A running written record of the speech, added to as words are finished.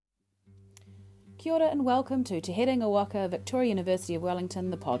Kia ora and welcome to Te Herenga Waka, Victoria University of Wellington,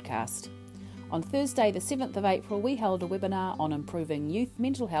 the podcast. On Thursday, the 7th of April, we held a webinar on improving youth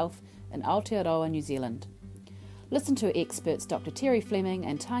mental health in Aotearoa, New Zealand. Listen to experts Dr. Terry Fleming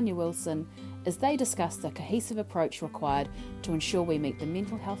and Tanya Wilson as they discuss the cohesive approach required to ensure we meet the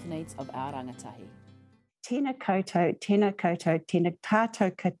mental health needs of our rangatahi. Tēnā koutou, tēnā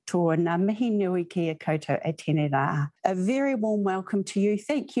tātou katoa, ngā mihi nui kia koutou e tēnei rā. A very warm welcome to you.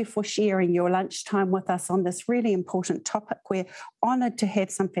 Thank you for sharing your lunchtime with us on this really important topic. We're honoured to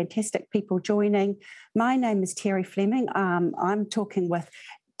have some fantastic people joining. My name is Terry Fleming. I'm talking with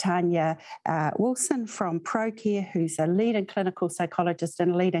Tanya Wilson from ProCare, who's a leading clinical psychologist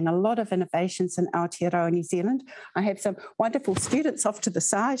and leading a lot of innovations in Aotearoa, New Zealand. I have some wonderful students off to the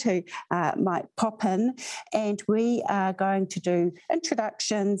side who might pop in, and we are going to do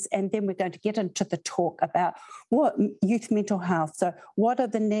introductions, and then we're going to get into the talk about what youth mental health. So what are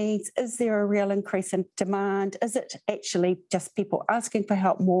the needs? Is there a real increase in demand? Is it actually just people asking for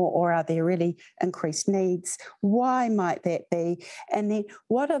help more, or are there really increased needs? Why might that be? And then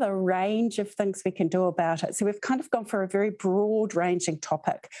what are the range of things we can do about it? So we've kind of gone for a very broad-ranging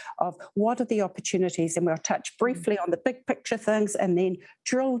topic of what are the opportunities, and we'll touch briefly on the big picture things and then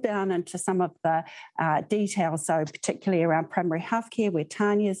drill down into some of the details, so particularly around primary healthcare, where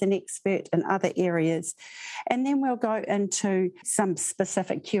Tanya is an expert in other areas. And then we'll go into some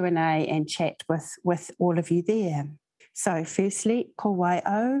specific Q&A and chat with all of you there. So firstly, ko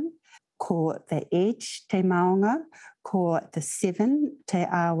Waio, ko the Edge, te maunga, ko the Seven, te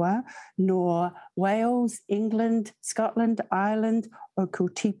awa, nor Wales, England, Scotland, Ireland, o ko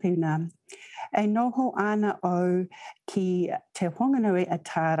tipuna. E noho ana o ki te Whanganui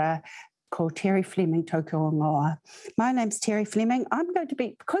Atara, ko Terry Fleming tōku o ngoa. My name's Terry Fleming.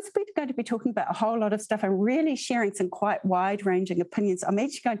 Because we're going to be talking about a whole lot of stuff and really sharing some quite wide-ranging opinions, I'm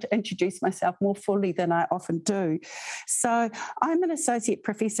actually going to introduce myself more fully than I often do. So I'm an associate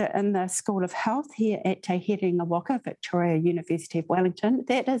professor in the School of Health here at Te Herenga Waka, Victoria University of Wellington.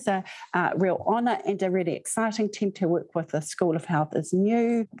 That is a real honour and a really exciting team to work with. The School of Health is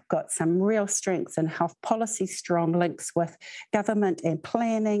new, got some real strengths in health policy, strong links with government and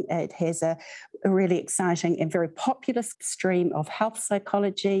planning. It has a really exciting and very popular stream of health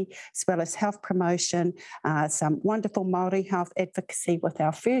psychology, as well as health promotion, some wonderful Māori health advocacy with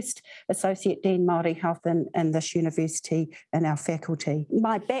our first Associate Dean Māori Health in this university and our faculty.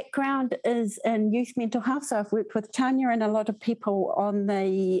 My background is in youth mental health, so I've worked with Tanya and a lot of people on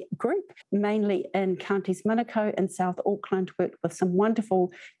the group, mainly in counties Manukau and South Auckland, worked with some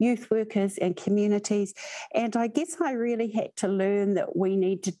wonderful youth workers and communities. And I guess I really had to learn that we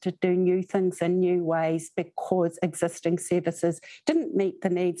needed to do new things in new ways because existing services didn't meet the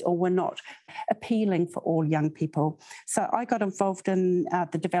needs or were not appealing for all young people. So I got involved in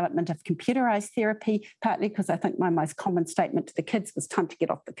the development of computerised therapy, partly because I think my most common statement to the kids was time to get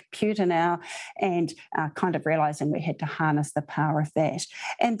off the computer now, and kind of realising we had to harness the power of that.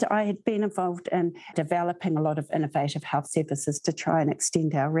 And I had been involved in developing a lot of innovative health services to try and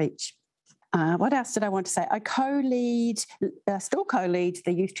extend our reach. What else did I want to say? I still co-lead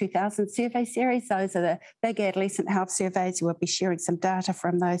the Youth 2000 survey series. Those are the big adolescent health surveys. We'll be sharing some data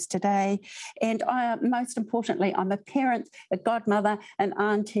from those today. And most importantly, I'm a parent, a godmother, an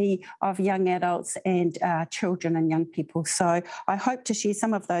auntie of young adults and children and young people. So I hope to share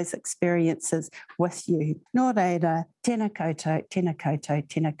some of those experiences with you. Nō reira, tēnā koutou, tēnā koutou,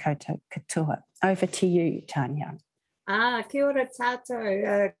 tēnā koutou katoa. Over to you, Tanya. Kia ora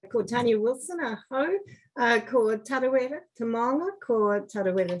tātou, ko Tanya Wilson, ahau, ko Tarawera te maunga, ko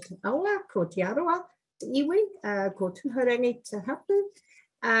Tarawera te awa, ko te aroa, te iwi, ko Tuharangi te hapu,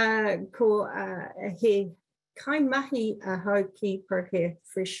 ko he kaimahi ahau ki ProCare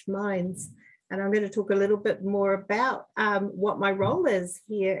Fresh Minds. And I'm going to talk a little bit more about what my role is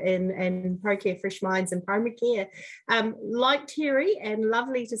here in ProCare Fresh Minds and primary care. Like Terry, and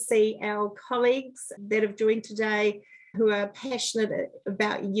lovely to see our colleagues that have joined today who are passionate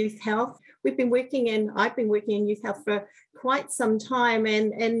about youth health. I've been working in youth health for quite some time,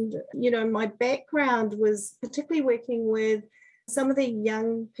 and you know, my background was particularly working with some of the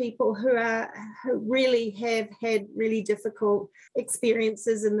young people who really have had really difficult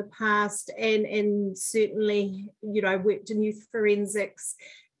experiences in the past, and certainly, you know, worked in youth forensics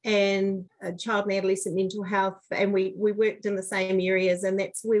and child and adolescent mental health, and we worked in the same areas, and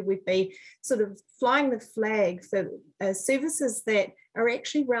that's where we've been sort of flying the flag for services that are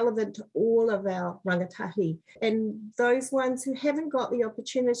actually relevant to all of our rangatahi. And those ones who haven't got the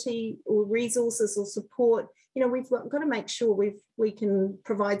opportunity or resources or support, you know, we've got to make sure we can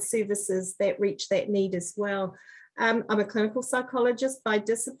provide services that reach that need as well. I'm a clinical psychologist by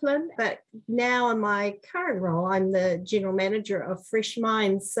discipline, but now in my current role, I'm the general manager of Fresh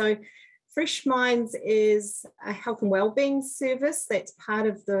Minds. So Fresh Minds is a health and wellbeing service that's part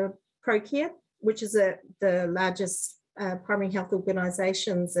of the ProCare, which is the largest primary health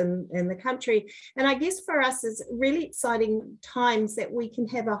organisations in the country. And I guess for us, it's really exciting times that we can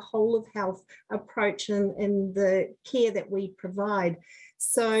have a whole of health approach in the care that we provide.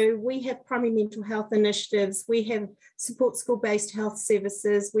 So we have primary mental health initiatives, we have support school-based health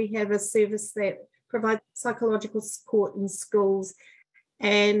services, we have a service that provides psychological support in schools,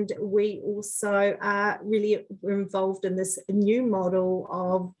 and we also are really involved in this new model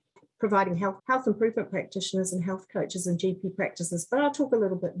of providing health improvement practitioners and health coaches and GP practices. But I'll talk a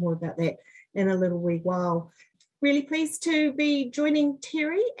little bit more about that in a little wee while. Really pleased to be joining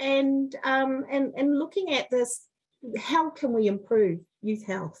Terry and looking at this. How can we improve youth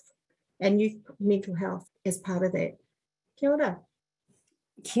health and youth mental health as part of that? Kia ora.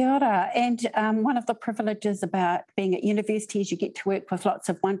 Kia ora. And one of the privileges about being at university is you get to work with lots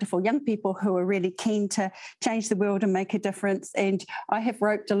of wonderful young people who are really keen to change the world and make a difference. And I have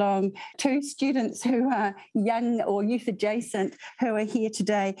roped along 2 students who are young or youth adjacent who are here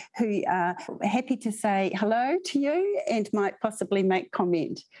today, who are happy to say hello to you and might possibly make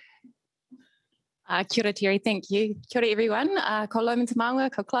comment. Kia ora, Terry, thank you. Kia ora, everyone. Ko Loman Te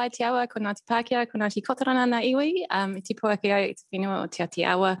Maunga, ko Clyde Te Awa, ko Ngāti Pākehā, ko Ngāti Kotorana na iwi, e te puake au, e te whenua o Te Ati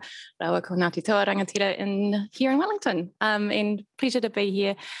Awa, rawa ko Ngāti Toa Rangatira here in Wellington. And pleasure to be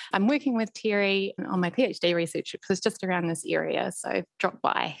here. I'm working with Terry on my PhD research, which was just around this area, so drop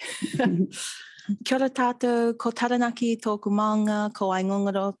by. Kia ora tātou, ko Taranaki tōku maunga, ko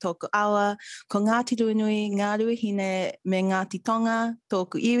Aingongaro tōku awa, ko Ngāti Ruanui, Ngā Ruahine, me Ngāti Tonga,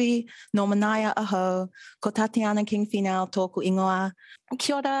 tōku iwi, no manaia aho, ko Tatiana King Whenau, tōku ingoa.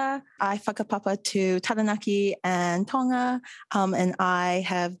 Kia ora, I whakapapa to Taranaki and Tonga, and I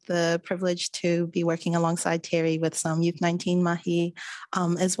have the privilege to be working alongside Terry with some Youth 19 mahi,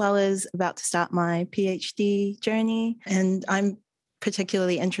 as well as about to start my PhD journey. And I'm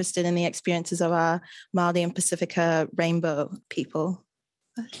particularly interested in the experiences of our Māori and Pacifica rainbow people.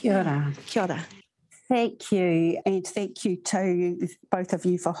 Kia ora. Kia ora. Thank you, and thank you to both of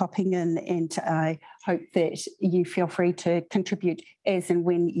you for hopping in, and I hope that you feel free to contribute as and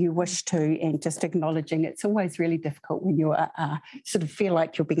when you wish to, and just acknowledging it's always really difficult when you sort of feel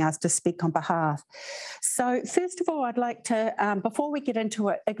like you're being asked to speak on behalf. So first of all, I'd like to, before we get into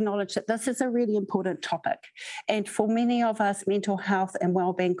it, acknowledge that this is a really important topic, and for many of us, mental health and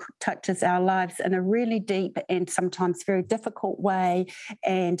wellbeing touches our lives in a really deep and sometimes very difficult way,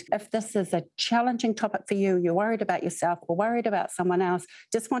 and if this is a challenging topic for you, you're worried about yourself or worried about someone else,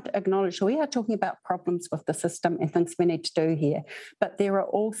 just want to acknowledge we are talking about problems with the system and things we need to do here. But there are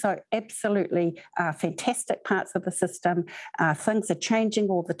also absolutely fantastic parts of the system. Things are changing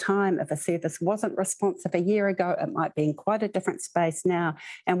all the time. If a service wasn't responsive a year ago, it might be in quite a different space now.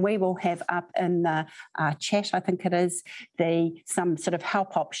 And we will have up in the chat, I think it is, some sort of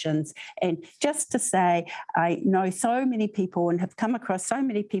help options. And just to say, I know so many people and have come across so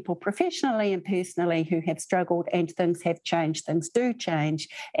many people professionally and personally who have struggled, and things have changed. Things do change,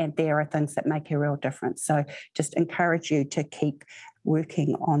 and there are things that make a real difference. So just encourage you to keep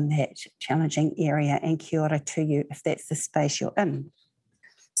working on that challenging area, and kia ora to you if that's the space you're in.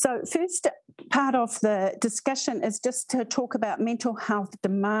 So first part of the discussion is just to talk about mental health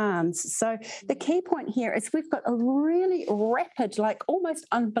demands. So the key point here is we've got a really rapid, like almost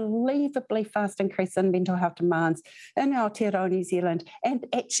unbelievably fast increase in mental health demands in Aotearoa, New Zealand, and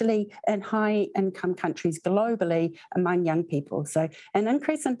actually in high income countries globally among young people. So an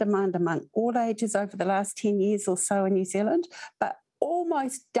increase in demand among all ages over the last 10 years or so in New Zealand, but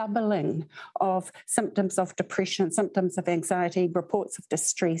almost doubling of symptoms of depression, symptoms of anxiety, reports of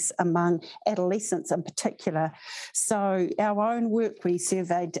distress among adolescents in particular. So our own work, we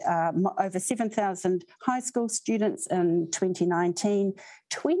surveyed over 7,000 high school students in 2019.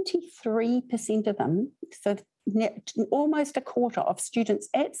 23% of them, so almost a quarter of students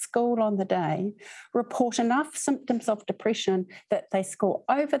at school on the day, report enough symptoms of depression that they score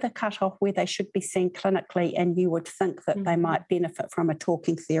over the cutoff where they should be seen clinically, and you would think that they might benefit from a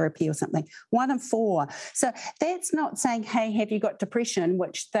talking therapy or something. 1 in 4. So that's not saying, hey, have you got depression,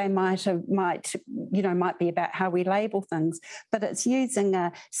 which they might be about how we label things, but it's using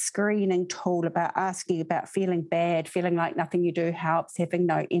a screening tool about asking about feeling bad, feeling like nothing you do helps, having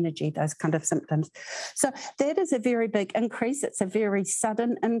no energy, those kind of symptoms. So that is a very big increase. It's a very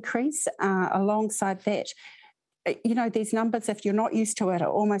sudden increase. Alongside that, these numbers, if you're not used to it, are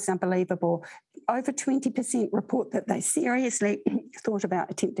almost unbelievable. Over 20% report that they seriously thought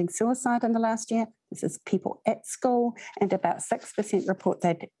about attempting suicide in the last year. This is people at school, and about 6% report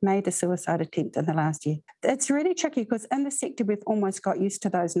they'd made a suicide attempt in the last year. It's really tricky because in the sector we've almost got used to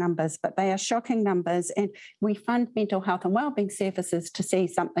those numbers, but they are shocking numbers, and we fund mental health and wellbeing services to see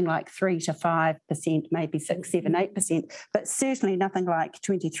something like 3 to 5%, maybe 6, 7, 8%, but certainly nothing like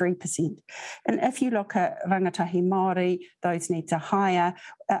 23%. And if you look at rangatahi Māori, those needs are higher.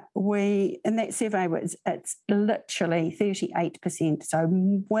 In that survey, it's literally 38%, so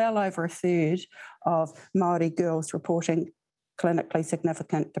well over a third of Māori girls reporting clinically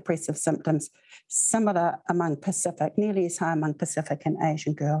significant depressive symptoms, similar among Pacific, nearly as high among Pacific and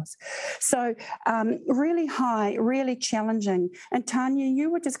Asian girls. So really high, really challenging. And Tanya, you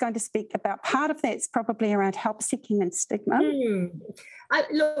were just going to speak about part of that's probably around help seeking and stigma.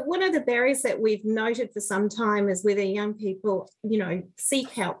 Look, one of the barriers that we've noted for some time is whether young people, seek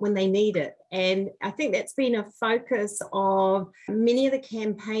help when they need it. And I think that's been a focus of many of the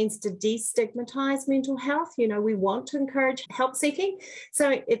campaigns to destigmatise mental health. We want to encourage help seeking.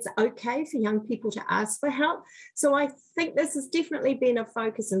 So it's okay for young people to ask for help. So I think this has definitely been a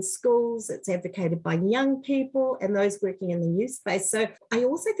focus in schools. It's advocated by young people and those working in the youth space. So I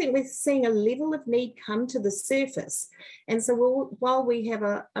also think we're seeing a level of need come to the surface. And so while we have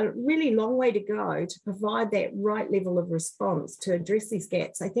a really long way to go to provide that right level of response to address these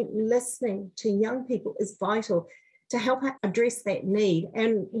gaps, I think listening to young people is vital to help address that need.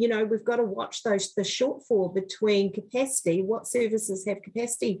 And, we've got to watch the shortfall between capacity, what services have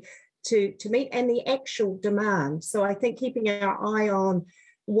capacity to meet, and the actual demand. So I think keeping our eye on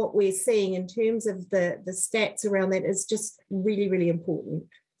what we're seeing in terms of the stats around that is just really, really important.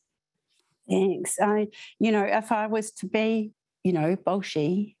 Thanks. If I was to be,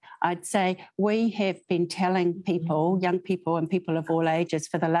 bolshy, I'd say we have been telling people, young people and people of all ages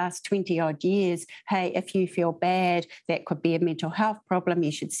for the last 20 odd years, hey, if you feel bad, that could be a mental health problem,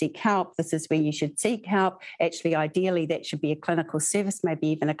 you should seek help. This is where you should seek help. Actually, ideally, that should be a clinical service, maybe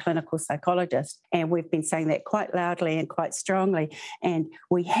even a clinical psychologist. And we've been saying that quite loudly and quite strongly. And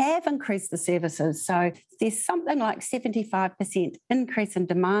we have increased the services. So there's something like 75% increase in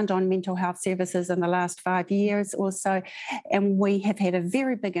demand on mental health services in the last 5 years or so. And we have had a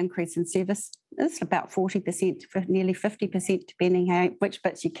very big increase in service. It's about 40%, nearly 50%, depending which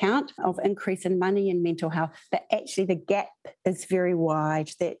bits you count, of increase in money in mental health. But actually the gap is very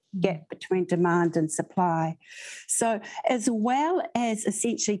wide, that gap between demand and supply. So as well as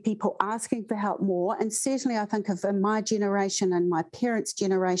essentially people asking for help more, and certainly I think of in my generation and my parents'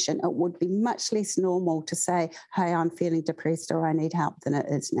 generation, it would be much less normal to say, hey, I'm feeling depressed or I need help than it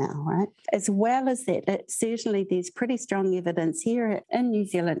is now, right? As well as that, certainly there's pretty strong evidence here in New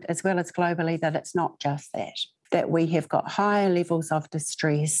Zealand as well as globally that it's not just that we have got higher levels of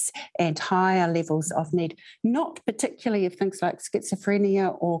distress and higher levels of need, not particularly of things like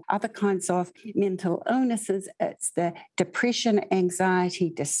schizophrenia or other kinds of mental illnesses. It's the depression, anxiety,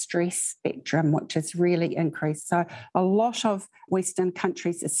 distress spectrum, which has really increased. So a lot of Western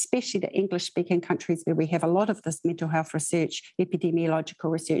countries, especially the English-speaking countries where we have a lot of this mental health research, epidemiological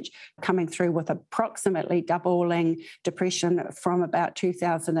research, coming through with approximately doubling depression from about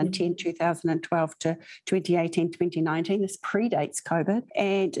 2010, 2012 to 2018, 2019. This predates COVID.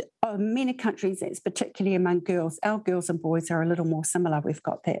 And many countries, that's particularly among girls. Our girls and boys are a little more similar. We've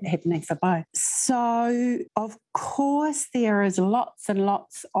got that happening for both. So, of course, there is lots and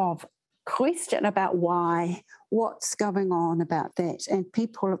lots of question about why, what's going on about that. And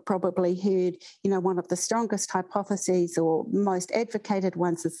people have probably heard, one of the strongest hypotheses or most advocated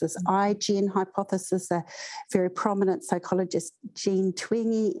ones is this iGen hypothesis. A very prominent psychologist, Jean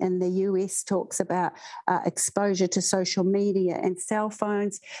Twenge in the US, talks about exposure to social media and cell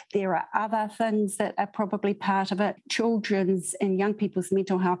phones. There are other things that are probably part of it. Children's and young people's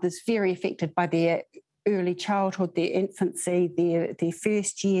mental health is very affected by their early childhood, their infancy, their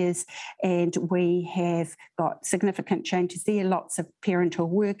first years, and we have got significant changes there, lots of parental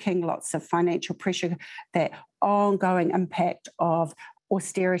working, lots of financial pressure, that ongoing impact of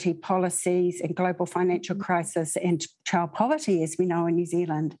austerity policies and global financial crisis and child poverty, as we know in New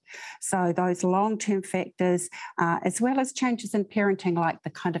Zealand. So those long-term factors, as well as changes in parenting, like the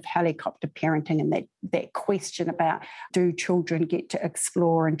kind of helicopter parenting and that question about, do children get to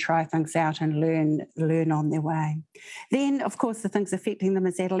explore and try things out and learn on their way? Then, of course, the things affecting them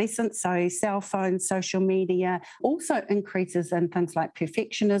as adolescents, so cell phones, social media, also increases in things like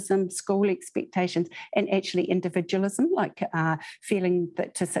perfectionism, school expectations, and actually individualism, like feeling dream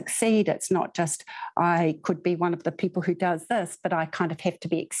that to succeed, it's not just I could be one of the people who does this, but I kind of have to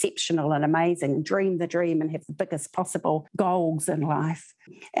be exceptional and amazing and dream the dream and have the biggest possible goals in life.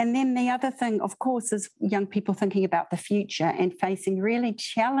 And then the other thing, of course, is young people thinking about the future and facing really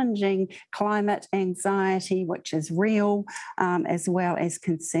challenging climate anxiety, which is real, as well as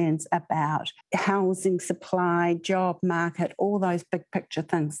concerns about housing supply, job market, all those big picture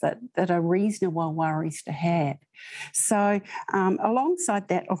things that are reasonable worries to have. So alongside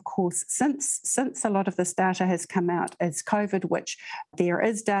that, of course, since a lot of this data has come out as COVID, which there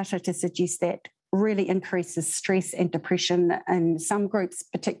is data to suggest that really increases stress and depression in some groups,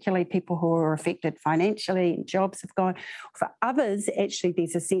 particularly people who are affected financially and jobs have gone. For others, actually,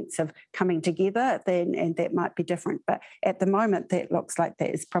 there's a sense of coming together and that might be different. But at the moment, that looks like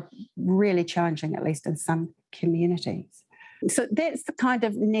that is really challenging, at least in some communities. So that's the kind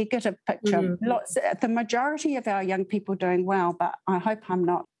of negative picture. The majority of our young people doing well, but I hope I'm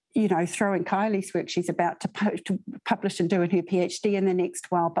not throwing Kylie's work she's about to publish and do in her PhD in the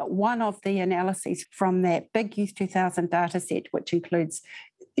next while. But one of the analyses from that big Youth 2000 data set, which includes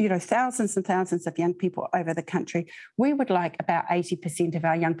thousands and thousands of young people over the country, we would like about 80% of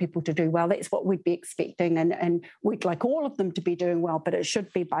our young people to do well. That's what we'd be expecting, and we'd like all of them to be doing well, but it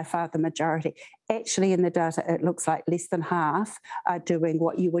should be by far the majority. Actually, in the data, it looks like less than half are doing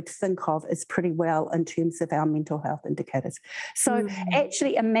what you would think of as pretty well in terms of our mental health indicators. So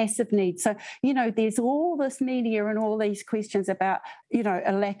actually a massive need. So, there's all this media and all these questions about,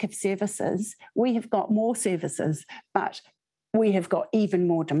 a lack of services. We have got more services, but we have got even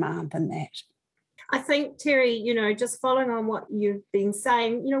more demand than that. I think, Terry, just following on what you've been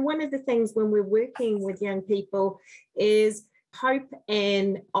saying, one of the things when we're working with young people is hope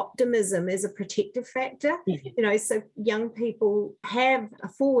and optimism is a protective factor. So young people have a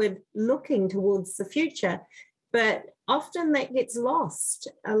forward looking towards the future, but often that gets lost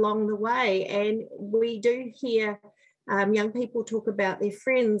along the way. And we do hear young people talk about their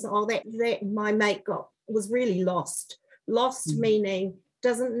friends, that my mate was really lost. Lost meaning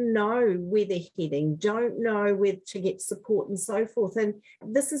doesn't know where they're heading, don't know where to get support and so forth. And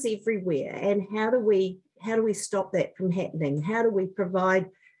this is everywhere. And how do we stop that from happening? How do we provide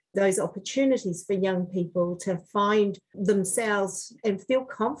those opportunities for young people to find themselves and feel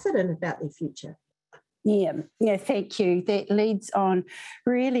confident about their future? Yeah, thank you. That leads on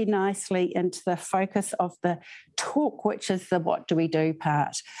really nicely into the focus of the talk, which is the what do we do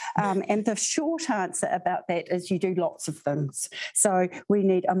part. And the short answer about that is you do lots of things. So we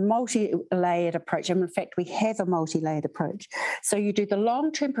need a multi-layered approach. And in fact, we have a multi-layered approach. So you do the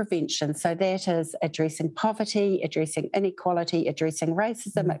long-term prevention. So that is addressing poverty, addressing inequality, addressing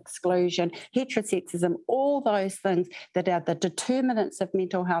racism, exclusion, heterosexism, all those things that are the determinants of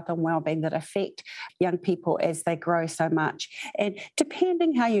mental health and wellbeing that affect young people as they grow so much. And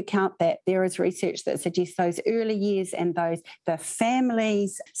depending how you count that, there is research that suggests those early years and the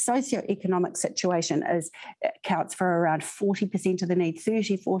family's socioeconomic situation counts for around 40% of the need,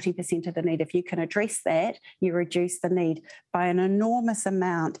 40% of the need. If you can address that, you reduce the need by an enormous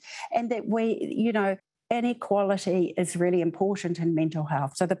amount. And that inequality is really important in mental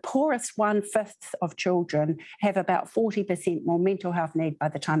health. So the poorest 1/5 of children have about 40% more mental health need by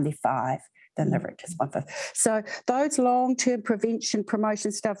the time they're 5 than the richest 1/5. So those long-term prevention,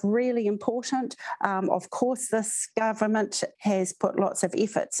 promotion stuff, really important. Of course, this government has put lots of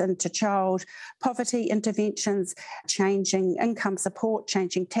efforts into child poverty interventions, changing income support,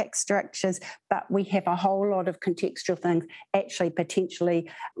 changing tax structures, but we have a whole lot of contextual things actually potentially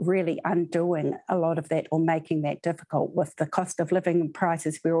really undoing a lot of that or making that difficult. With the cost of living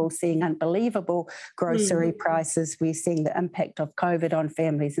prices, we're all seeing unbelievable grocery prices. We're seeing the impact of COVID on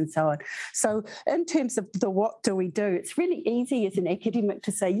families and so on. So in terms of the what do we do, it's really easy as an academic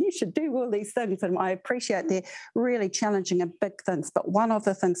to say you should do all these things, and I appreciate they're really challenging and big things, but one of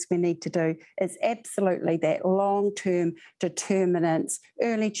the things we need to do is absolutely that long-term determinants,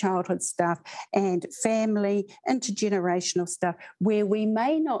 early childhood stuff and family, intergenerational stuff, where we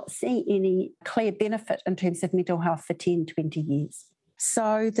may not see any clear benefit in terms of mental health for 10, 20 years.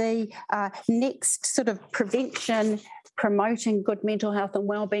 So the next sort of prevention, promoting good mental health and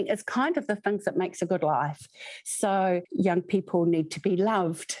wellbeing is kind of the things that makes a good life. So young people need to be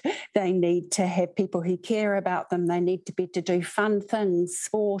loved. They need to have people who care about them. They need to be to do fun things,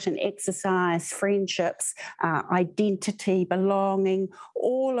 sport and exercise, friendships, identity, belonging,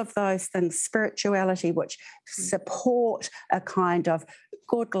 all of those things, spirituality, which support a kind of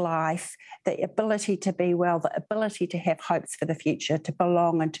good life, the ability to be well, the ability to have hopes for the future, to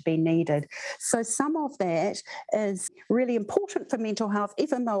belong and to be needed. So some of that is really important for mental health,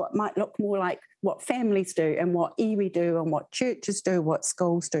 even though it might look more like what families do and what iwi do and what churches do, what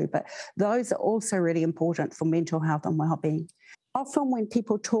schools do. But those are also really important for mental health and well-being. Often when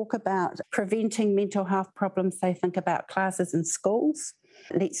people talk about preventing mental health problems, they think about classes in schools.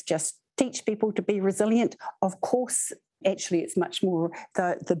 Let's just teach people to be resilient. Of course, actually, it's much more,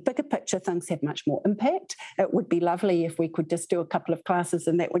 the bigger picture things have much more impact. It would be lovely if we could just do a couple of classes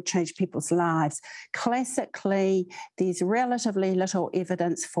and that would change people's lives. Classically, there's relatively little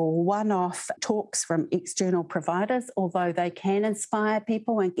evidence for one-off talks from external providers, although they can inspire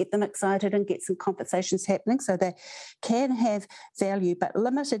people and get them excited and get some conversations happening, so they can have value, but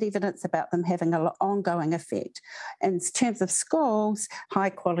limited evidence about them having an ongoing effect. In terms of schools,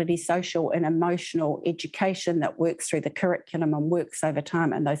 high-quality social and emotional education that works through the curriculum and works over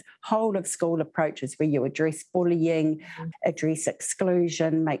time, and those whole of school approaches where you address bullying, address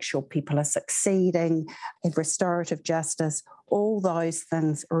exclusion, make sure people are succeeding, have restorative justice, all those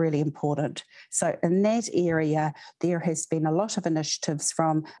things are really important. So in that area, there has been a lot of initiatives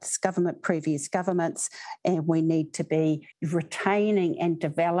from this government, previous governments, and we need to be retaining and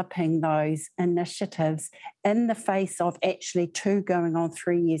developing those initiatives in the face of actually 3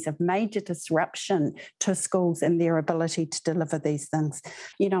 years of major disruption to schools and their ability to deliver these things.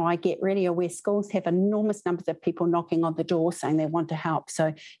 You know, I get really aware schools have enormous numbers of people knocking on the door saying they want to help.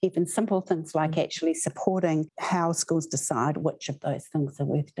 So even simple things like actually supporting how schools decide which of those things are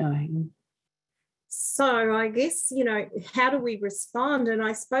worth doing. So I guess, you know, how do we respond? And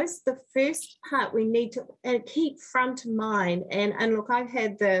I suppose the first part we need to keep front of mind. And look, I've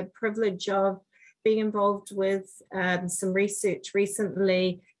had the privilege of being involved with some research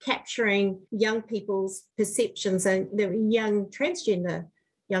recently, capturing young people's perceptions and the young transgender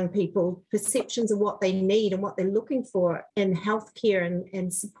young people, perceptions of what they need and what they're looking for in healthcare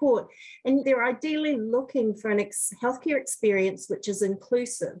and support. And they're ideally looking for an healthcare experience which is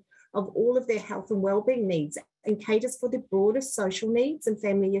inclusive of all of their health and wellbeing needs and caters for the broader social needs and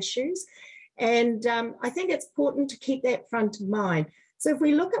family issues. And I think it's important to keep that front of mind. So if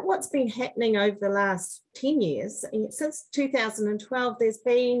we look at what's been happening over the last 10 years, since 2012, there's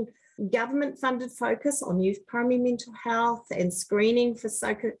been government-funded focus on youth primary mental health and screening for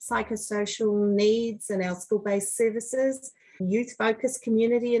psychosocial needs in our school-based services, youth-focused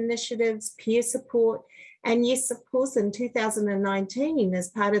community initiatives, peer support, and yes, of course, in 2019, as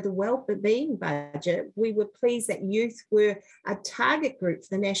part of the wellbeing budget, we were pleased that youth were a target group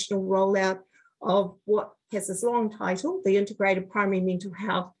for the national rollout of what has this long title, the Integrated Primary Mental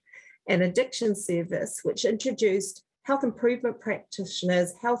Health and Addiction Service, which introduced health improvement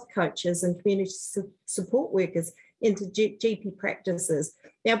practitioners, health coaches, and community support workers into GP practices.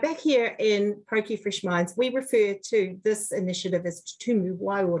 Now, back here in ProCare Fresh Minds, we refer to this initiative as Tumu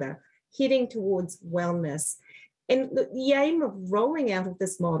Waiora, heading towards wellness. And the aim of rolling out of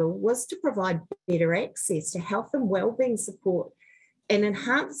this model was to provide better access to health and wellbeing support and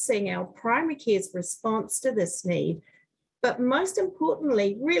enhancing our primary care's response to this need. But most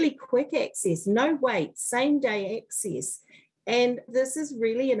importantly, really quick access, no wait, same day access. And this is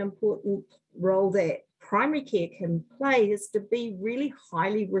really an important role that primary care can play, is to be really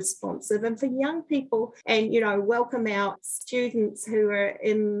highly responsive. And for young people, and, you know, welcome our students who are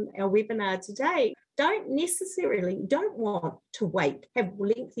in our webinar today, don't want to wait, have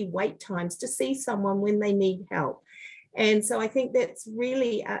lengthy wait times to see someone when they need help. And so I think that's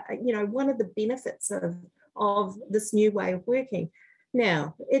really, one of the benefits of this new way of working.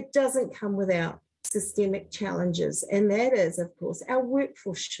 Now, it doesn't come without systemic challenges, and that is, of course, our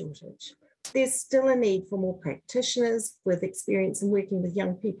workforce shortage. There's still a need for more practitioners with experience in working with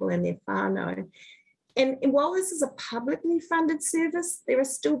young people and their whānau. And while this is a publicly funded service, there are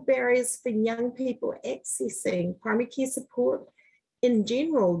still barriers for young people accessing primary care support in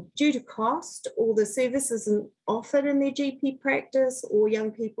general due to cost, or the service isn't offered in their GP practice, or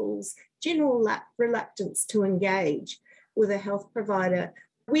young people's general reluctance to engage with a health provider.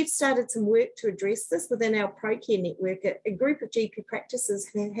 We've started some work to address this within our ProCare network. A group of GP practices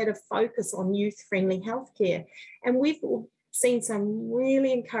have had a focus on youth-friendly healthcare, and we've seen some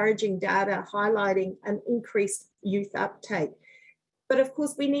really encouraging data highlighting an increased youth uptake. But of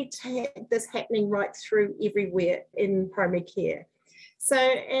course, we need to have this happening right through everywhere in primary care. So,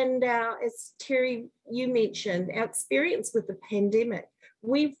 and as Terry, you mentioned, our experience with the pandemic,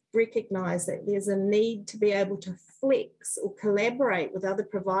 we've recognised that there's a need to be able to flex or collaborate with other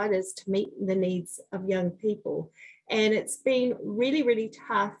providers to meet the needs of young people. And it's been really, really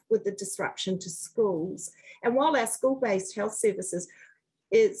tough with the disruption to schools. And while our school-based health services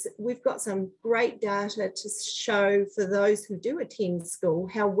we've got some great data to show for those who do attend school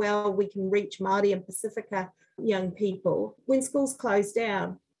how well we can reach Māori and Pacifica young people. When schools closed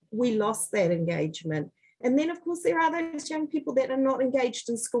down, we lost that engagement. And then, of course, there are those young people that are not engaged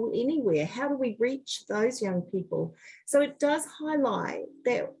in school anywhere. How do we reach those young people? So it does highlight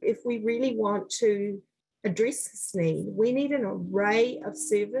that if we really want to address this need, we need an array of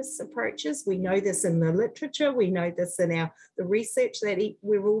service approaches. We know this in the literature. We know this in the research that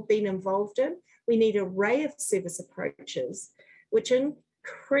we've all been involved in. We need an array of service approaches which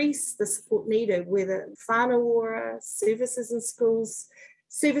increase the support needed, whether whānau ora, services in schools,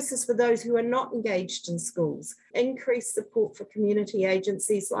 services for those who are not engaged in schools, increase support for community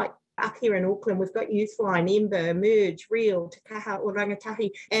agencies like up here in Auckland, we've got Youthline, Ember, Emerge, Real, Te Kaha o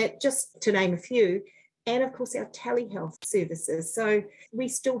Rangatahi, just to name a few, and of course our telehealth services. So we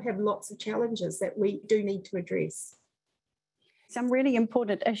still have lots of challenges that we do need to address. Some really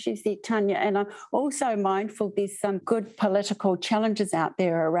important issues there, Tanya, and I'm also mindful there's some good political challenges out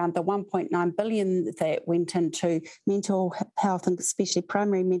there around the $1.9 billion that went into mental health and especially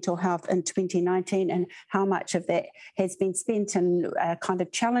primary mental health in 2019, and how much of that has been spent in kind of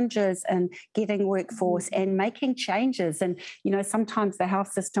challenges and getting workforce and making changes. And, you know, sometimes the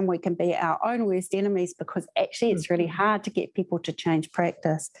health system, we can be our own worst enemies because actually it's really hard to get people to change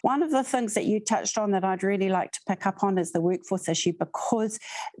practice. One of the things that you touched on that I'd really like to pick up on is the workforce issue, because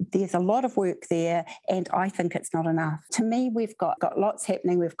there's a lot of work there and I think it's not enough. To me, we've got lots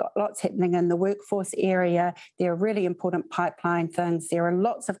happening. We've got lots happening in the workforce area. There are really important pipeline things. There are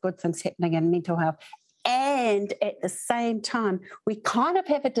lots of good things happening in mental health. And at the same time, we kind of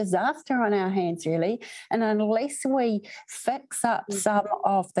have a disaster on our hands, really. And unless we fix up some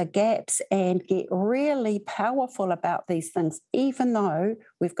of the gaps and get really powerful about these things, even though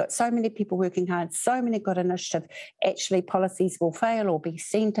we've got so many people working hard, so many good initiatives, actually policies will fail or be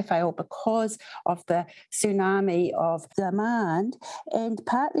seen to fail because of the tsunami of demand and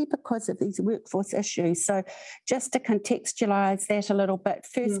partly because of these workforce issues. So just to contextualise that a little bit,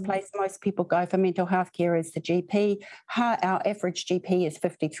 first place most people go for mental health care is the GP. Our average GP is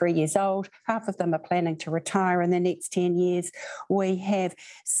 53 years old. Half of them are planning to retire in the next 10 years. We have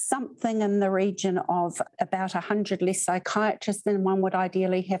something in the region of about 100 less psychiatrists than one would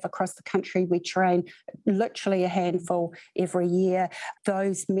ideally have across the country. We train literally a handful every year.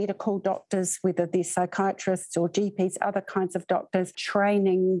 Those medical doctors, whether they're psychiatrists or GPs, other kinds of doctors,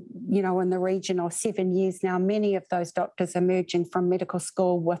 training, you know, in the region of 7 years now. Many of those doctors emerging from medical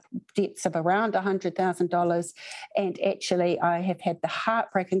school with debts of around $100,000. And actually, I have had the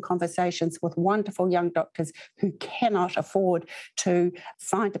heartbreaking conversations with wonderful young doctors who cannot afford to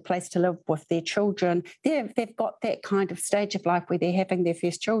find a place to live with their children. They've got that kind of stage of life where they're having their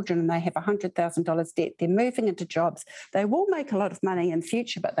first children and they have $100,000 debt. They're moving into jobs. They will make a lot of money in the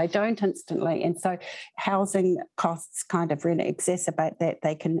future, but they don't instantly. And so housing costs kind of really exacerbate that.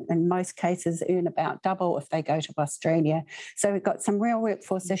 They can, in most cases, earn about double if they go to Australia. So we've got some real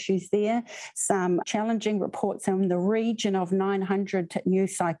workforce issues there, some challenging reports in the region of 900 new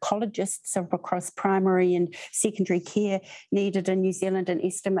psychologists across primary and secondary care needed in New Zealand, an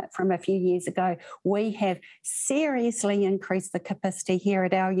estimate from a few years ago. We have seriously increased the capacity here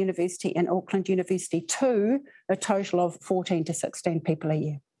at our university in Auckland University to a total of 14 to 16 people a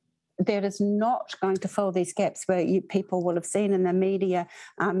year. That is not going to fill these gaps where people will have seen in the media.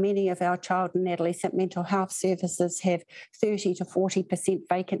 Many of our child and adolescent mental health services have 30 to 40%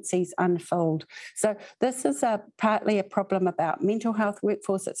 vacancies unfilled. So this is partly a problem about mental health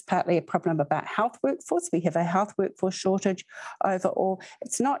workforce. It's partly a problem about health workforce. We have a health workforce shortage overall.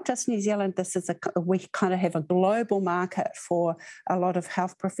 It's not just New Zealand. We kind of have a global market for a lot of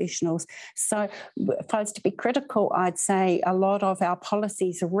health professionals. So if I was to be critical, I'd say a lot of our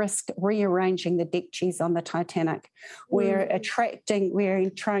policies risk rearranging the deck chairs on the Titanic. We're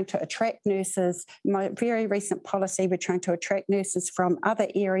trying to attract nurses. My very recent policy, we're trying to attract nurses from other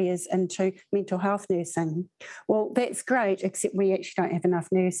areas into mental health nursing. Well, that's great, except we actually don't have enough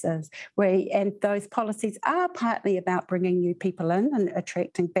nurses. And those policies are partly about bringing new people in and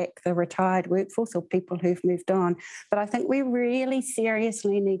attracting back the retired workforce or people who've moved on. But I think we really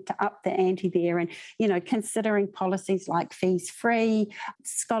seriously need to up the ante there and, you know, considering policies like fees-free,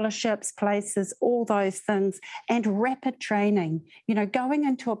 scholarships, places, all those things, and rapid training. You know, going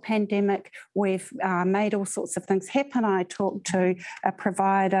into a pandemic, we've made all sorts of things happen. I talked to a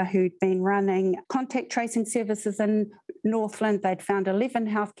provider who'd been running contact tracing services in Northland. They'd found 11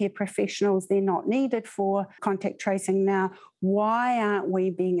 healthcare professionals they're not needed for contact tracing now. Why aren't we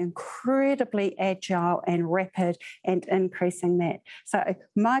being incredibly agile and rapid and increasing that? So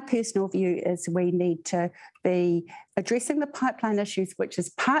my personal view is we need to be addressing the pipeline issues, which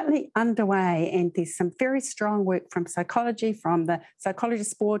is partly underway, and there's some very strong work from psychology, from the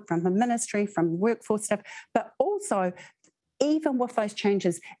Psychologists Board, from the ministry, from workforce staff, but also even with those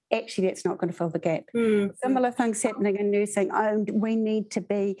changes, actually that's not going to fill the gap. Similar things happening in nursing. We need to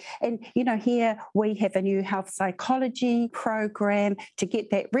be, and here we have a new health psychology program. To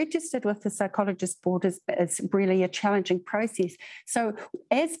get that registered with the Psychologist Board is really a challenging process. So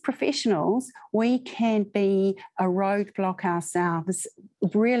as professionals, we can be a roadblock ourselves,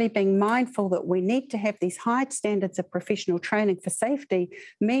 really being mindful that we need to have these high standards of professional training for safety,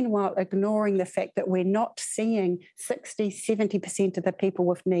 meanwhile ignoring the fact that we're not seeing 60-70% of the people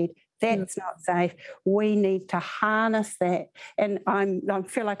with need. That's not safe. We need to harness that. And I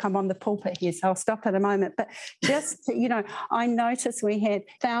feel like I'm on the pulpit here, so I'll stop in a moment. But just, I noticed we had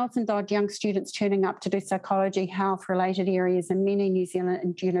 1,000-odd young students turning up to do psychology, health-related areas in many New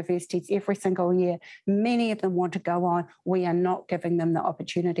Zealand universities every single year. Many of them want to go on. We are not giving them the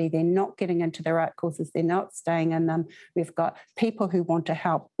opportunity. They're not getting into the right courses. They're not staying in them. We've got people who want to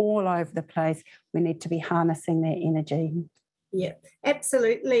help all over the place. We need to be harnessing their energy. Yeah,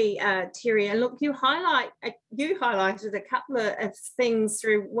 absolutely, Terry. And look, you highlighted a couple of things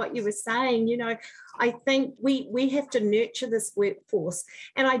through what you were saying. I think we have to nurture this workforce.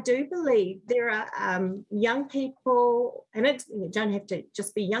 And I do believe there are young people, and it don't have to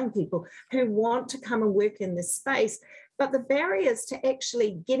just be young people, who want to come and work in this space. But the barriers to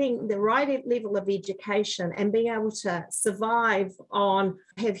actually getting the right level of education and being able to survive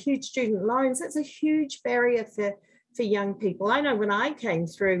have huge student loans, that's a huge barrier for young people. I know when I came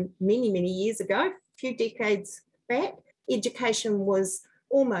through many, many years ago, a few decades back, education was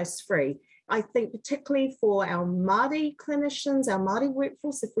almost free. I think particularly for our Māori clinicians, our Māori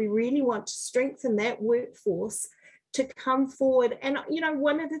workforce, if we really want to strengthen that workforce to come forward. And,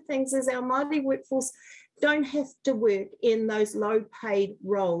 one of the things is our Māori workforce don't have to work in those low-paid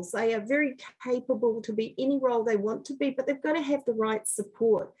roles. They are very capable to be any role they want to be, but they've got to have the right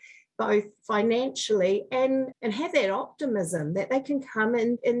support, both financially and have that optimism that they can come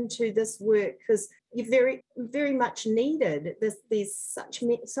into this work, because you're very, very much needed. There's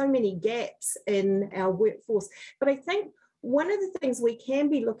so many gaps in our workforce. But I think one of the things we can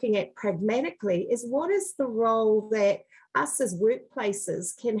be looking at pragmatically is what is the role that us as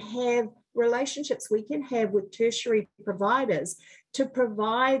workplaces can have, relationships we can have with tertiary providers to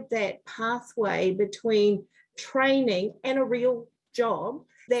provide that pathway between training and a real job,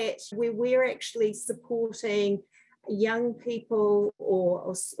 that where we're actually supporting young people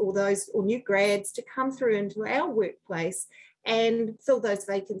or those or new grads to come through into our workplace and fill those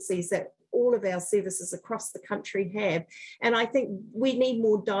vacancies that all of our services across the country have. And I think we need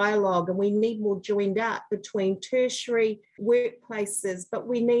more dialogue and we need more joined up between tertiary workplaces, but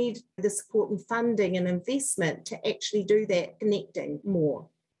we need the support and funding and investment to actually do that connecting more.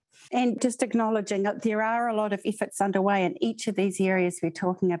 And just acknowledging that there are a lot of efforts underway in each of these areas we're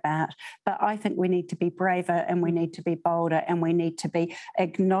talking about, but I think we need to be braver and we need to be bolder and we need to be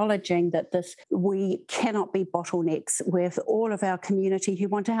acknowledging that we cannot be bottlenecks with all of our community who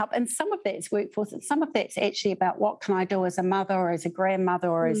want to help. And some of that's workforce and some of that's actually about what can I do as a mother or as a grandmother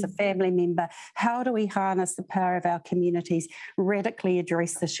or as a family member? How do we harness the power of our communities, radically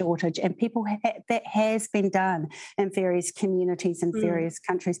address the shortage? And that has been done in various communities in various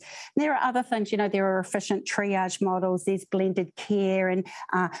countries. There are other things, there are efficient triage models, there's blended care and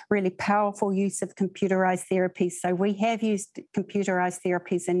really powerful use of computerised therapies. So we have used computerised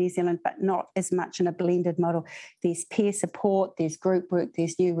therapies in New Zealand, but not as much in a blended model. There's peer support, there's group work,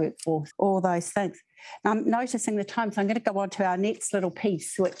 there's new workforce, all those things. I'm noticing the time, so I'm going to go on to our next little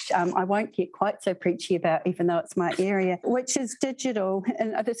piece, which I won't get quite so preachy about, even though it's my area, which is digital.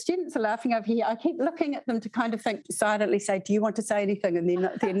 And the students are laughing over here. I keep looking at them to kind of silently say, do you want to say anything? And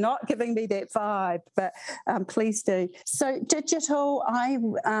they're not giving me that vibe, but please do. So digital, I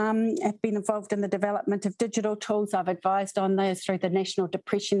have been involved in the development of digital tools. I've advised on those through the National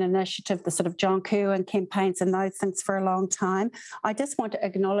Depression Initiative, the sort of John Kirwan campaigns and those things for a long time. I just want to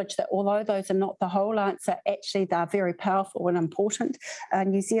acknowledge that although those are not the whole answer, actually they're very powerful and important.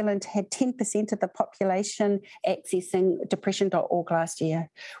 New Zealand had 10% of the population accessing depression.org last year,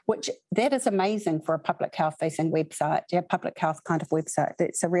 which that is amazing for a public health facing website, public health kind of website.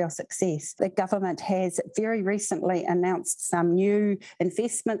 It's a real success. The government has very recently announced some new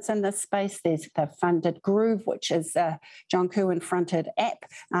investments in this space. There's the funded Groove, which is a John Kirwan fronted app.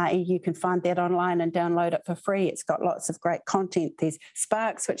 You can find that online and download it for free. It's got lots of great content. There's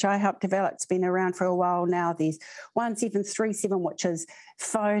Sparks, which I helped develop. It's been around for for a while now. There's 1737, which is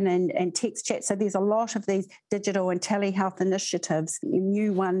phone and text chat. So there's a lot of these digital and telehealth initiatives. A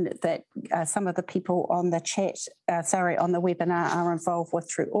new one that some of the people on the on the webinar are involved with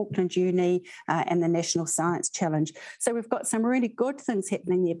through Auckland Uni and the National Science Challenge. So we've got some really good things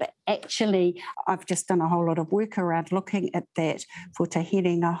happening there, but actually I've just done a whole lot of work around looking at that for Te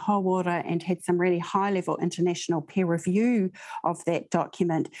Herenga Hauora and had some really high-level international peer review of that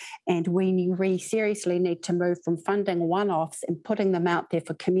document. And we seriously need to move from funding one-offs and putting them out there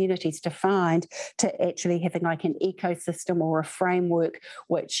for communities to find to actually having like an ecosystem or a framework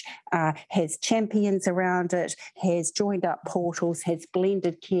which has champions around it, has joined up portals, has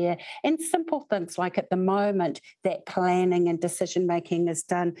blended care, and simple things like at the moment that planning and decision making is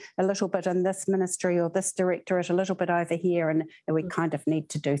done a little bit in this ministry or this directorate, a little bit over here, and we kind of need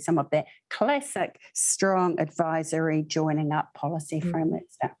to do some of that classic strong advisory joining up policy framework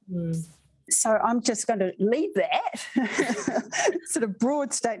stuff. So I'm just going to leave that sort of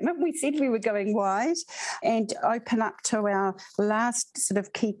broad statement. We said we were going wide and open up to our last sort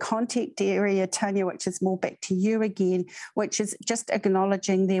of key content area, Tanya, which is more back to you again, which is just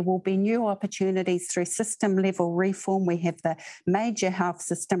acknowledging there will be new opportunities through system level reform. We have the major health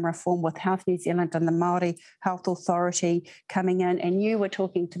system reform with Health New Zealand and the Māori Health Authority coming in. And you were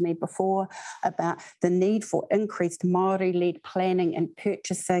talking to me before about the need for increased Māori-led planning and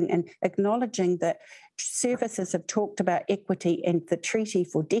purchasing, and acknowledging that services have talked about equity and the treaty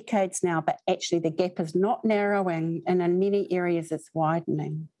for decades now, but actually the gap is not narrowing, and in many areas it's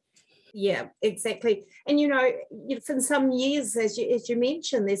widening. Yeah, exactly. And, for some years, as you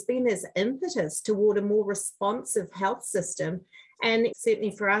mentioned, there's been this impetus toward a more responsive health system. And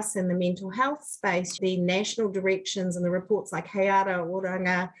certainly for us in the mental health space, the national directions and the reports like He Ara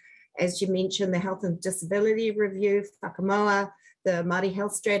Oranga, as you mentioned, the Health and Disability Review, Whakamoa, the Māori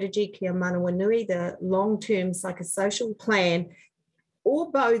Health Strategy, Kia Manawa Nui, the long-term psychosocial plan, all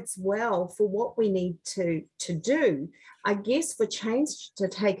bodes well for what we need to do. I guess for change to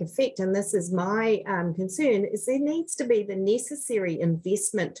take effect, and this is my concern, is there needs to be the necessary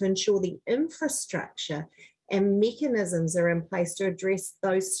investment to ensure the infrastructure and mechanisms are in place to address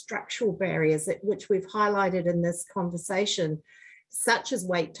those structural barriers which we've highlighted in this conversation, such as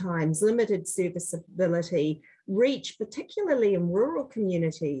wait times, limited serviceability, reach, particularly in rural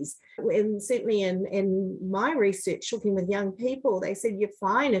communities. And certainly in my research, looking with young people, they said you're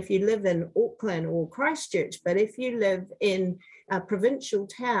fine if you live in Auckland or Christchurch, but if you live in a provincial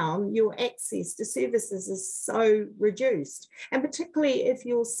town, your access to services is so reduced, and particularly if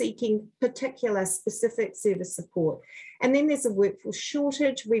you're seeking particular specific service support. And then there's a workforce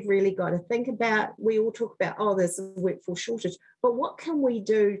shortage we've really got to think about. We all talk about, there's a workforce shortage, but what can we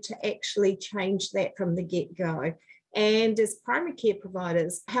do to actually change that from the get-go? And as primary care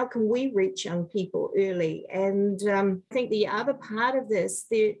providers, how can we reach young people early? And I think the other part of this,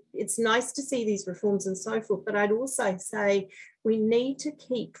 it's nice to see these reforms and so forth, but I'd also say we need to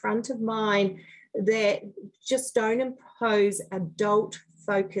keep front of mind that just don't impose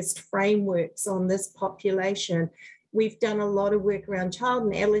adult-focused frameworks on this population. We've done a lot of work around child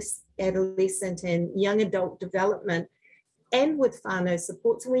and adolescent and young adult development and with whānau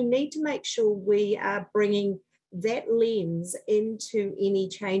support. So we need to make sure we are bringing that lens into any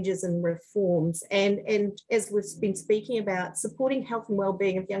changes and reforms. And as we've been speaking about, supporting health and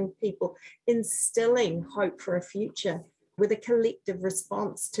wellbeing of young people, instilling hope for a future with a collective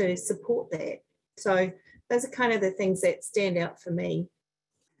response to support that. So those are kind of the things that stand out for me.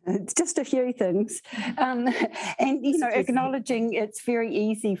 It's just a few things. And, acknowledging it's very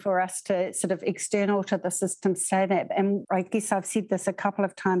easy for us to sort of external to the system say that. And I guess I've said this a couple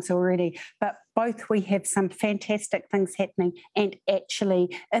of times already, but both we have some fantastic things happening, and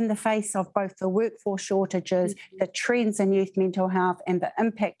actually in the face of both the workforce shortages, the trends in youth mental health and the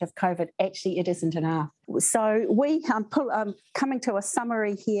impact of COVID, actually it isn't enough. So we, coming to a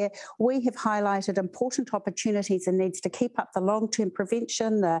summary here, we have highlighted important opportunities and needs to keep up the long-term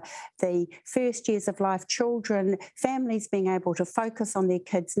prevention, the first years of life children, families being able to focus on their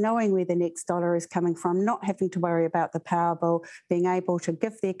kids, knowing where the next dollar is coming from, not having to worry about the power bill, being able to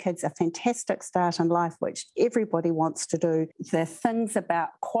give their kids a fantastic start in life, which everybody wants to do. The things about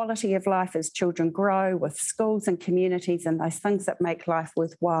quality of life as children grow with schools and communities and those things that make life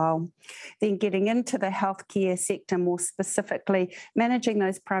worthwhile. Then getting into the healthcare sector, more specifically, managing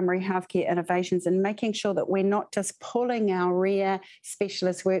those primary healthcare innovations and making sure that we're not just pulling our rare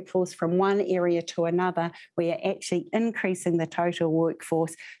specialist workforce from one area to another. We are actually increasing the total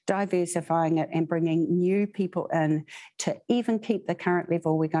workforce, diversifying it and bringing new people in. To even keep the current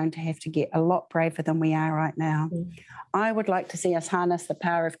level, we're going to have to get a lot braver than we are right now. I would like to see us harness the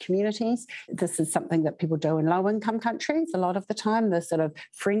power of communities. This is something that people do in low-income countries a lot of the time, the sort of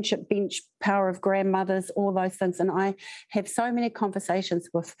friendship bench, power of grandmothers, all those things. And I have so many conversations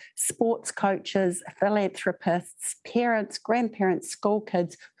with sports coaches, philanthropists, parents, grandparents, school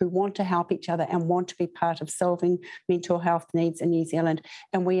kids who want to help each other and want to be part of solving mental health needs in New Zealand.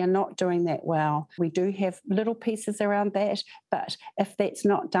 And we are not doing that well. We do have little pieces around that, but if that's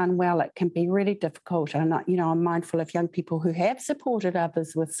not done well, it can be really difficult. And, I'm mindful of young people who have supported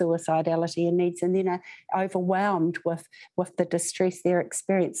others with suicidality and needs and then are overwhelmed with the distress they're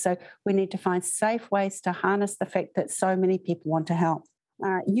experiencing. So we need to find safe ways to harness the fact that so many people want to help.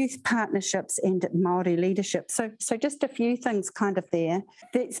 Youth partnerships and Māori leadership. So just a few things kind of there.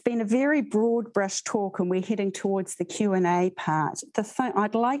 It's been a very broad brush talk and we're heading towards the Q&A part. The thing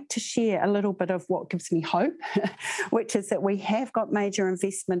I'd like to share a little bit of what gives me hope, which is that we have got major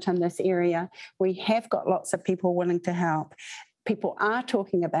investment in this area. We have got lots of people willing to help. People are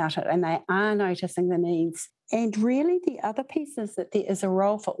talking about it and they are noticing the needs. And really the other piece is that there is a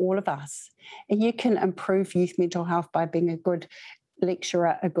role for all of us. And you can improve youth mental health by being a good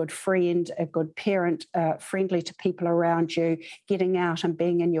lecturer, a good friend, a good parent, friendly to people around you, getting out and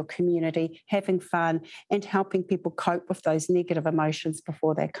being in your community, having fun and helping people cope with those negative emotions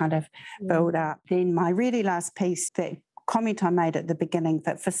before they kind of build up. Then my really last piece, that comment I made at the beginning,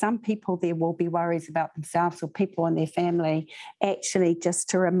 that for some people there will be worries about themselves or people in their family, actually just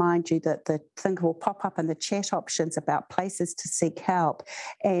to remind you that the thing will pop up in the chat options about places to seek help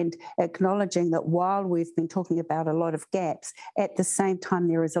and acknowledging that while we've been talking about a lot of gaps, at the same time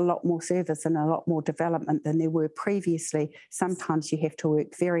there is a lot more service and a lot more development than there were previously. Sometimes you have to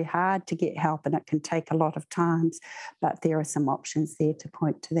work very hard to get help and it can take a lot of times, but there are some options there to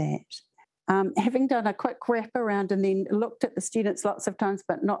point to that. Having done a quick wrap around and then looked at the students lots of times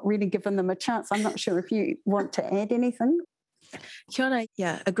but not really given them a chance, I'm not sure if you want to add anything. Kia ora.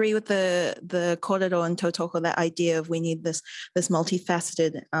 Yeah, agree with the kōrero and tautoko, that idea of we need this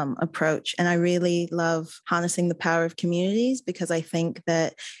multifaceted approach. And I really love harnessing the power of communities because I think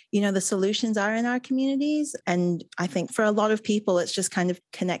that, the solutions are in our communities. And I think for a lot of people, it's just kind of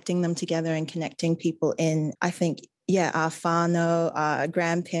connecting them together and connecting people in. I think our whānau, our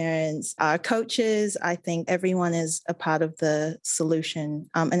grandparents, our coaches, I think everyone is a part of the solution.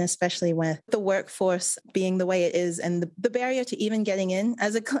 And especially with the workforce being the way it is and the barrier to even getting in.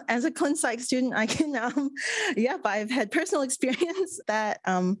 As a clin psych student, I can, I've had personal experience that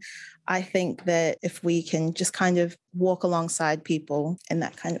I think that if we can just kind of walk alongside people in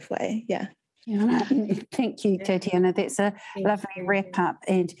that kind of way, Thank you, Tatiana. That's a lovely wrap up.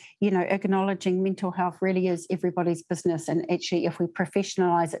 And, acknowledging mental health really is everybody's business. And actually, if we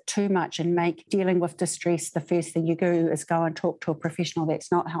professionalise it too much and make dealing with distress the first thing you do is go and talk to a professional,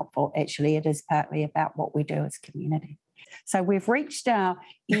 that's not helpful. Actually, it is partly about what we do as community. So we've reached our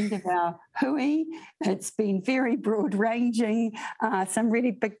end of our hui. It's been very broad-ranging, some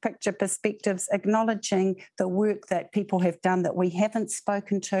really big picture perspectives, acknowledging the work that people have done that we haven't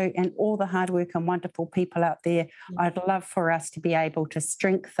spoken to and all the hard work and wonderful people out there. I'd love for us to be able to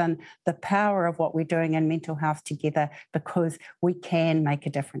strengthen the power of what we're doing in mental health together because we can make a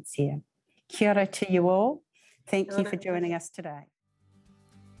difference here. Kia ora to you all. Thank you for joining us today.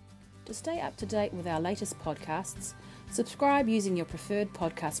 To stay up to date with our latest podcasts, subscribe using your preferred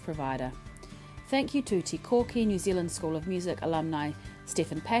podcast provider. Thank you to Te Kōki New Zealand School of Music alumni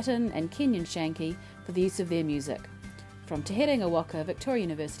Stephen Patton and Kenyon Shanky for the use of their music. From Te Herenga Waka, Victoria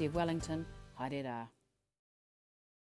University of Wellington, haere rā.